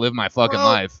me how to live my fucking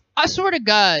life. I swear to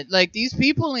God, like these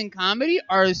people in comedy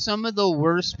are some of the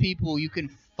worst people you can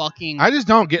fucking. I just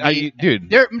don't get, dude.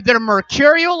 They're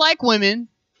mercurial like women,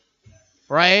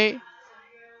 right?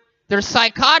 They're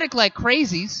psychotic like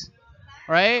crazies,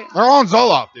 right? They're all on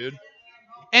Zoloft, dude.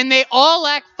 And they all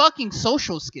lack fucking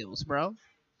social skills, bro.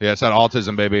 Yeah, it's that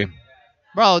autism, baby.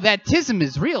 Bro, that tism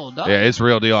is real, dog. Yeah, it's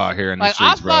real deal out here in the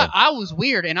streets, bro. I thought I was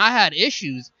weird and I had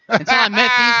issues until I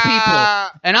met these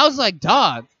people. And I was like,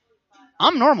 dog,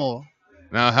 I'm normal.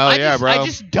 No, hell yeah, bro. I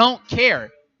just don't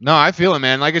care. No, I feel it,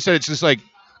 man. Like I said, it's just like,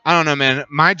 I don't know, man.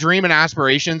 My dream and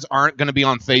aspirations aren't going to be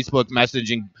on Facebook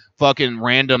messaging fucking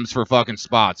randoms for fucking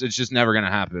spots. It's just never going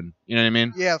to happen. You know what I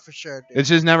mean? Yeah, for sure, dude. It's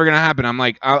just never going to happen. I'm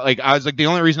like, I was like, the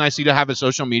only reason I see to have a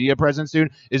social media presence,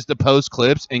 dude, is to post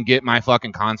clips and get my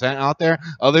fucking content out there.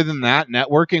 Other than that,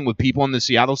 networking with people in the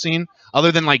Seattle scene,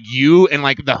 other than like you and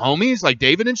like the homies, like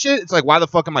David and shit, it's like, why the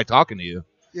fuck am I talking to you?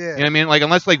 Yeah. You know what I mean? Like,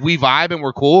 unless like we vibe and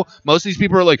we're cool, most of these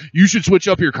people are like, you should switch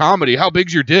up your comedy. How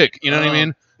big's your dick? You know what I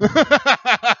mean? No,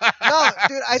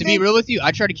 dude, to be real with you,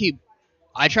 I try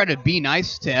to be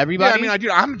nice to everybody. Yeah, I mean,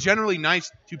 I'm generally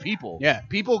nice to people. Yeah.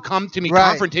 People come to me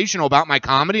confrontational about my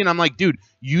comedy, and I'm like, dude,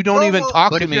 you don't even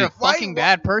talk to me. But if you're a fucking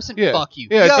bad person, fuck you.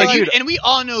 Yeah, it's like, dude, and we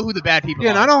all know who the bad people are.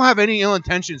 Yeah, and I don't have any ill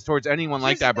intentions towards anyone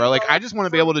like that, bro. Like, I just want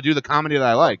to be able to do the comedy that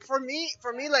I like. For me,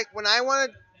 like when I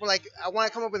want to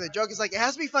come up with a joke, it's like it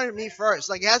has to be funny to me first.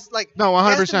 Like it has like no,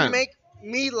 100%. It has to make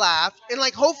me laugh, and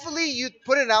like hopefully you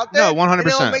put it out there. No, 100%. And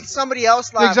it'll make somebody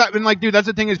else laugh. Exactly. And like, dude, that's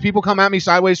the thing is people come at me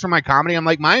sideways from my comedy. I'm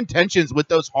like, my intentions with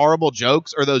those horrible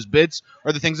jokes or those bits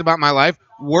or the things about my life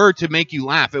were to make you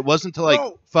laugh. It wasn't to like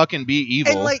fucking be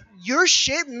evil. And like your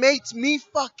shit makes me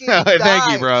fucking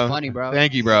Thank you, bro. It's funny, bro.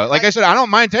 Thank you, bro. Like I said,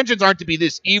 my intentions aren't to be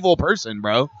this evil person,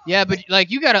 bro. Yeah, but like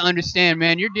you got to understand,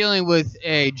 man, you're dealing with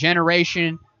a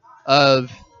generation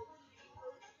of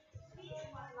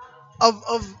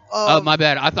oh, my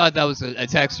bad. I thought that was a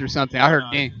text or something. I heard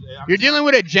ding. You're dealing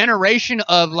with a generation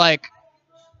of like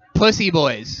pussy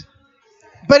boys.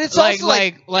 But it's like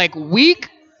also like weak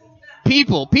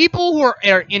people who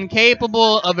are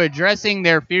incapable of addressing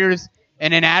their fears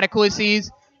and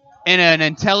inadequacies in an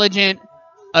intelligent,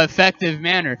 effective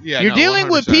manner. Yeah, you're dealing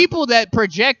 100%. with people that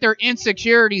project their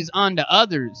insecurities onto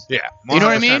others. Yeah, you know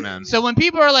what I mean? Man. So when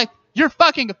people are like, you're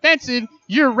fucking offensive,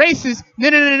 you're racist,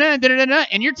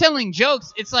 and you're telling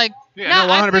jokes, it's like,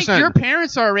 I think your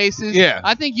parents are racist. Yeah.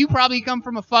 I think you probably come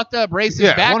from a fucked up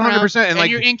racist background, 100%, and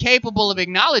like, you're incapable of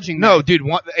acknowledging that. No, dude,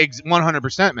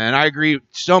 100%, man. I agree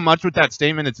so much with that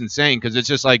statement. It's insane because it's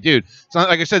just like, dude,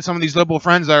 like I said, some of these liberal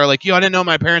friends that are like, yo, I didn't know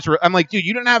my parents were. I'm like, dude,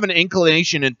 you didn't have an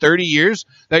inclination in 30 years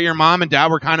that your mom and dad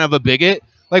were kind of a bigot.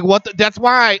 Like what? That's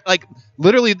why, like,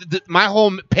 literally, my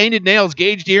whole painted nails,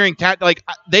 gauged earring, like,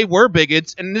 they were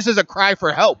bigots, and this is a cry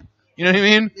for help. You know what I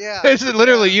mean? Yeah. This is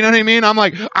literally, you know what I mean? I'm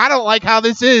like, I don't like how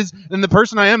this is, and the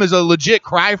person I am is a legit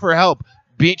cry for help,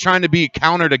 trying to be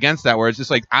countered against that. Where it's just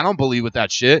like, I don't believe with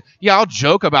that shit. Yeah, I'll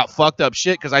joke about fucked up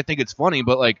shit because I think it's funny,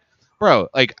 but like, bro,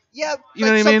 like, yeah, you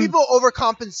know what I some mean? people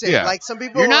overcompensate. Yeah. Like some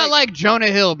people, you're not like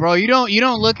Jonah Hill, bro. You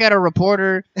don't look at a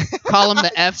reporter, call him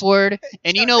the F word,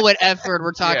 and you know what F word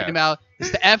we're talking about.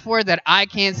 It's the F word that I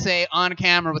can't say on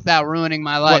camera without ruining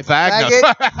my life. What, faggot?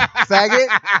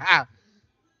 Faggot?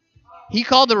 He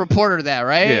called the reporter that,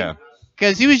 right? Yeah.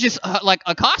 Because he was just like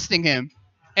accosting him,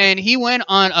 and he went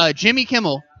on Jimmy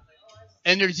Kimmel,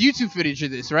 and there's YouTube footage of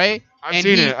this, right? I've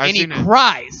seen it. He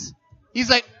cries.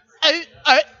 He's like,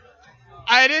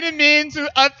 I didn't mean to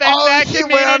offend that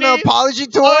community. He went on an apology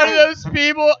tour. All of those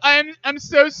people, I'm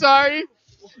so sorry,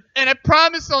 and I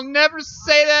promise I'll never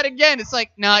say that again. It's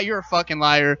like, nah, you're a fucking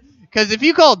liar. Because if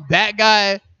you called that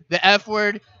guy the F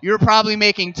word, you were probably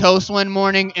making toast one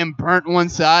morning and burnt one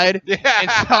side. Yeah. And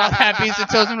saw that piece of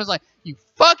toast and was like, you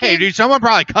fucking... Hey, dude, someone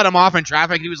probably cut him off in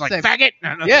traffic. He was like, faggot.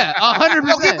 Yeah,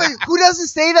 100%. Okay, but who doesn't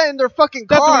say that in their fucking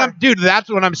car? That's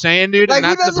what I'm saying, dude. Like,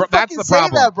 and that's the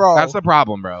problem. That, bro? That's the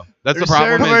problem, bro. That's There's the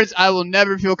problem. Certain words I will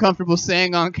never feel comfortable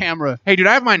saying on camera. Hey, dude,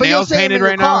 I have my nails painted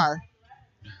right now.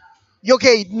 You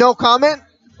okay? No comment?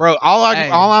 Bro, all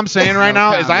I'm saying right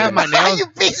now is I have my nails. You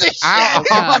piece of shit. All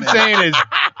I'm saying is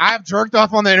I have jerked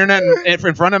off on the internet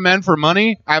in front of men for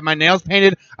money. I have my nails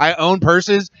painted. I own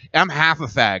purses. I'm half a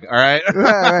fag. All right.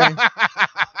 Right.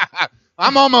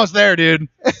 I'm almost there, dude.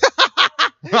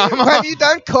 Have you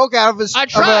done coke out of his? I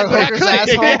tried, but I couldn't.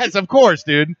 asshole? Yes, of course,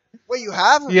 dude. Wait, you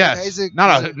have? Yes. Is it,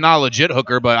 not a legit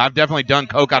hooker, but I've definitely done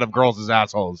coke out of girls'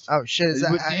 assholes. Oh shit! Is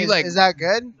Did that you, like, is that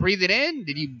good? Breathe it in?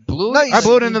 Did you blew No, it? you I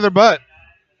blew it into their butt.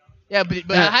 Yeah, but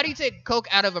Yeah. how do you take coke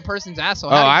out of a person's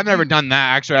asshole? Oh, How do I've never you- done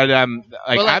that. Actually, I've done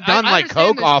I like understand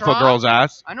coke the off a straw. girl's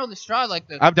ass. I know the straw, like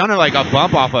the. I've done it like a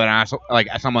bump off of an ass, like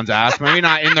someone's ass. Maybe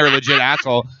not in their legit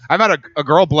asshole. I've had a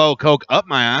girl blow coke up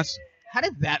my ass. How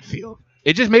did that feel?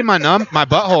 It just made my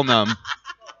butthole numb.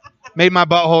 Made my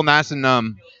butthole nice and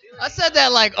numb. I said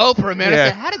that like Oprah, man. I Yeah.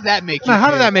 said, how did that make you? Now, how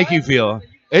feel? did that make you feel?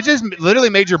 It just literally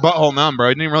made your butthole numb, bro.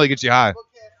 It didn't really get you high.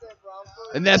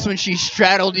 And that's when she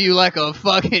straddled you like a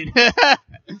fucking.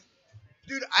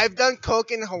 Dude, I've done coke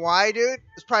in Hawaii, dude.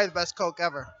 It's probably the best coke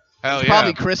ever. Hell It's yeah.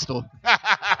 probably crystal.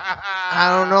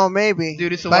 I don't know, maybe.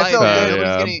 Dude, it's a But I white.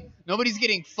 feel good. Nobody's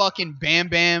getting fucking Bam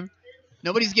Bam.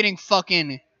 Nobody's getting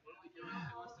fucking.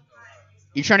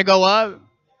 You trying to go up?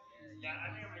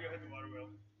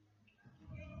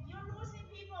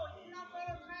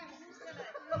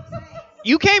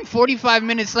 You came 45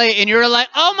 minutes late, and you were like,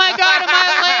 "Oh my God, am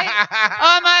I late?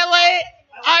 Am I late?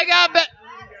 I got back."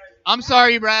 I'm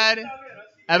sorry, Brad.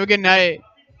 Have a good night.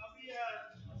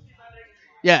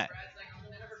 Yeah.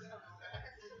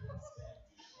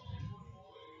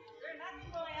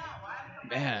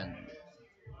 Man.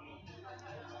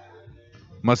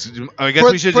 I guess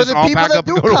For- we should for just the all people pack that up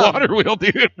and do go to come. Water Wheel,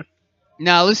 dude.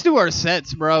 Now let's do our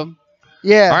sets, bro.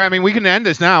 Yeah. All right, I mean, we can end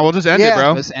this now. We'll just end it, Yeah.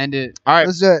 bro. Let's end it. All right.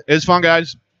 Let's do it. It's fun,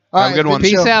 guys. All Have a right, good one.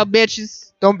 Peace show. out,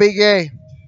 bitches. Don't be gay.